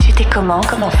T'étais comment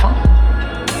comme enfant?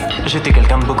 J'étais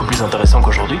quelqu'un de beaucoup plus intéressant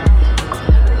qu'aujourd'hui.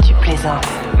 Tu plaisantes.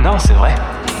 Non, c'est vrai.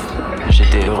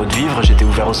 J'étais heureux de vivre, j'étais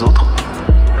ouvert aux autres.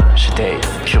 J'étais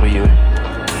curieux.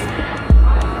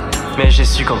 Mais j'ai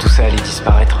su quand tout ça allait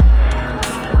disparaître.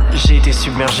 J'ai été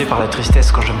submergé par la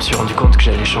tristesse quand je me suis rendu compte que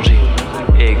j'allais changer.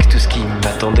 Et que tout ce qui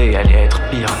m'attendait allait être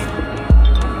pire.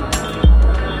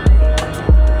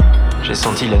 J'ai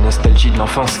senti la nostalgie de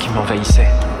l'enfance qui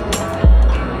m'envahissait.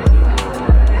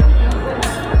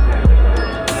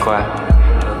 Quoi?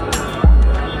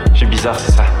 Je suis bizarre,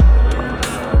 c'est ça?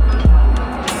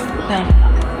 Non.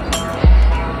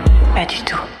 Pas du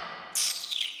tout.